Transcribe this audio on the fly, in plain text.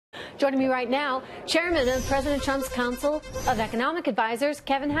Joining me right now, Chairman of President Trump's Council of Economic Advisors,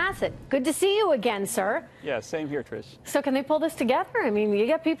 Kevin Hassett. Good to see you again, sir. Yeah, same here, Trish. So can they pull this together? I mean, you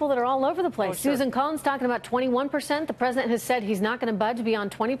got people that are all over the place. Oh, sure. Susan Collins talking about 21%. The president has said he's not going to budge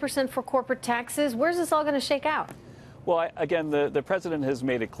beyond 20% for corporate taxes. Where's this all going to shake out? Well, again, the president has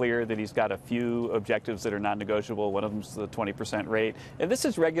made it clear that he's got a few objectives that are non-negotiable. One of them is the 20% rate. And this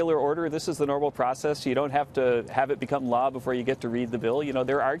is regular order. This is the normal process. You don't have to have it become law before you get to read the bill. You know,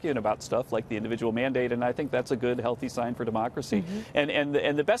 they're arguing about stuff like the individual mandate, and I think that's a good, healthy sign for democracy. And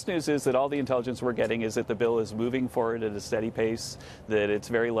the best news is that all the intelligence we're getting is that the bill is moving forward at a steady pace, that it's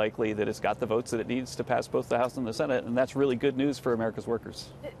very likely that it's got the votes that it needs to pass both the House and the Senate, and that's really good news for America's workers.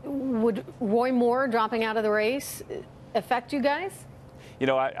 Would Roy Moore dropping out of the race affect you guys? You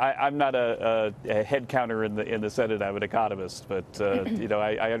know, I'm not a head counter in the Senate. I'm an economist, but you know,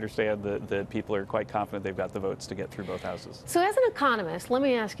 I understand that people are quite confident they've got the votes to get through both houses. So as an economist, let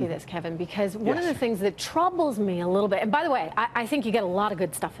me ask you this, Kevin, because one of the things that troubles me a little bit, and by the way, I think you get a lot of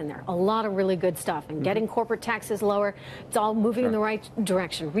good stuff in there, a lot of really good stuff, and getting corporate taxes lower, it's all moving in the right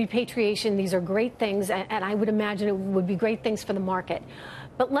direction. Repatriation, these are great things, and I would imagine it would be great things for the market.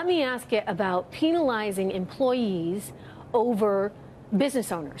 But let me ask you about penalizing employees over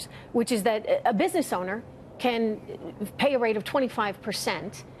business owners, which is that a business owner can pay a rate of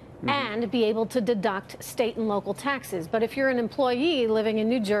 25% and be able to deduct state and local taxes. But if you're an employee living in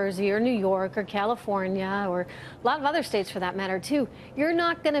New Jersey or New York or California or a lot of other states for that matter too, you're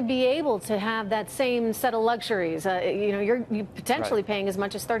not going to be able to have that same set of luxuries. You know, you're potentially paying as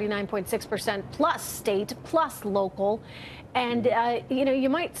much as 39.6% plus state plus local. And, you know, you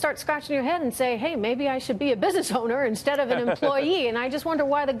might start scratching your head and say, hey, maybe I should be a business owner instead of an employee. And I just wonder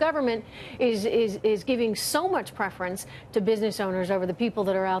why the government is giving so much preference to business owners over the people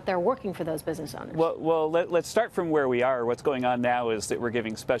that are out there working for those business owners. Well, let's start from where we are. What's going on now is that we're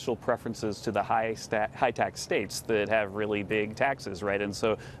giving special preferences to the high tax states that have really big taxes, right? And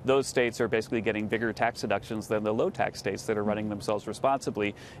so those states are basically getting bigger tax deductions than the low tax states that are running themselves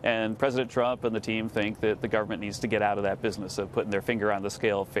responsibly. And President Trump and the team think that the government needs to get out of that business of putting their finger on the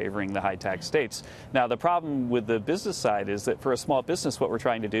scale favoring the high tax states. Now, the problem with the business side is that for a small business, what we're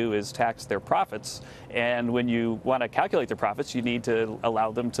trying to do is tax their profits. And when you want to calculate their profits, you need to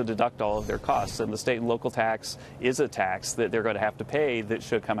allow them to deduct all of their costs. And the state and local tax is a tax that they're going to have to pay that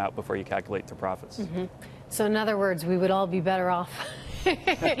should come out before you calculate their profits. So in other words, we would all be better off,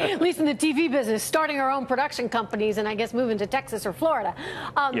 at least in the TV business, starting our own production companies and I guess moving to Texas or Florida.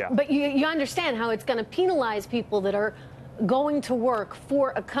 But you understand how it's going to penalize people that are going to work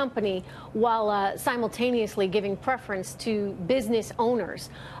for a company while simultaneously giving preference to business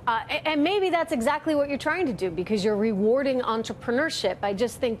owners. And maybe that's exactly what you're trying to do because you're rewarding entrepreneurship. I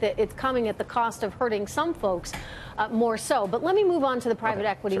just think that it's coming at the cost of hurting some folks more so. But let me move on to the private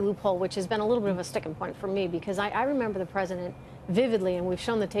equity loophole, which has been a little bit of a sticking point for me because I remember the president vividly, and we've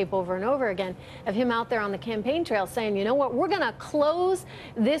shown the tape over and over again, of him out there on the campaign trail saying, you know what, we're going to close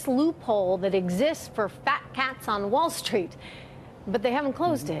this loophole that exists for fat cats on Wall Street. But they haven't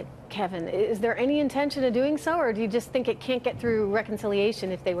closed it. Kevin, is there any intention of doing so, or do you just think it can't get through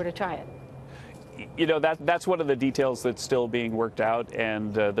reconciliation if they were to try it? You know, that's one of the details that's still being worked out,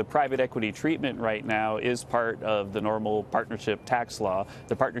 and the private equity treatment right now is part of the normal partnership tax law.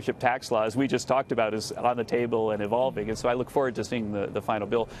 The partnership tax law, as we just talked about, is on the table and evolving, and so I look forward to seeing the final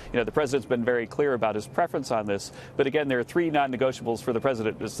bill. You know, the president's been very clear about his preference on this, but again, there are three non-negotiables for the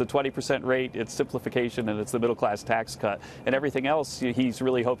president. It's the 20% rate, it's simplification, and it's the middle-class tax cut. And everything else, he's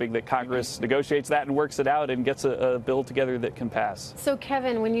really hoping that Congress negotiates that and works it out and gets a bill together that can pass. So,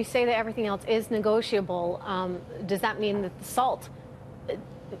 Kevin, when you say that everything else is negotiable, does that mean that the SALT,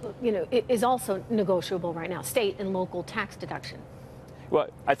 you know, is also negotiable right now, state and local tax deduction? Well,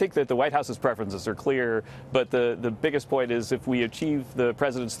 I think that the White House's preferences are clear, but the biggest point is if we achieve the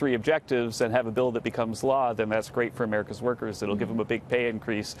president's three objectives and have a bill that becomes law, then that's great for America's workers. It'll give them a big pay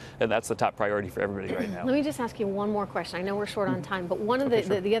increase, and that's the top priority for everybody right now. Let me just ask you one more question. I know we're short on time, but one of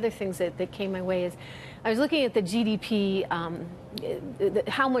the other things that came my way is I was looking at the GDP,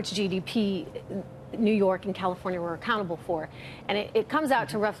 how much GDP New York and California were accountable for. And it comes out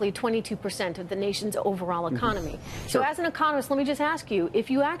to roughly 22% of the nation's overall economy. So as an economist, let me just ask you, if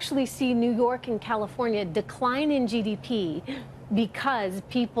you actually see New York and California decline in GDP because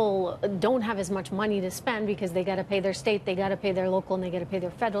people don't have as much money to spend because they got to pay their state, they got to pay their local, and they got to pay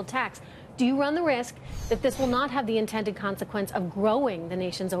their federal tax, do you run the risk that this will not have the intended consequence of growing the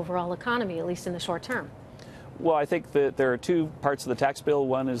nation's overall economy, at least in the short term? Well, I think that there are two parts of the tax bill.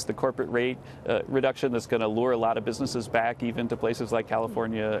 One is the corporate rate reduction that's going to lure a lot of businesses back, even to places like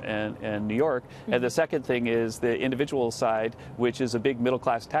California and New York. And the second thing is the individual side, which is a big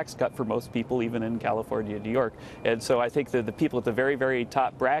middle-class tax cut for most people, even in California and New York. And so I think that the people at the very, very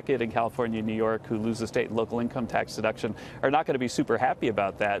top bracket in California and New York who lose the state and local income tax deduction are not going to be super happy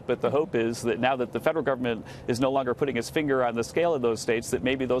about that. But the hope is that now that the federal government is no longer putting its finger on the scale of those states, that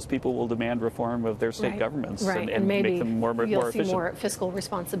maybe those people will demand reform of their state governments. Right, And maybe make them more you'll efficient. see more fiscal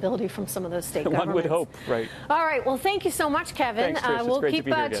responsibility from some of those state governments. One would hope, right. All right, well, thank you so much, Kevin. Thanks, Trish. We'll It's great keep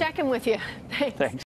to be here again. checking with you. Thanks.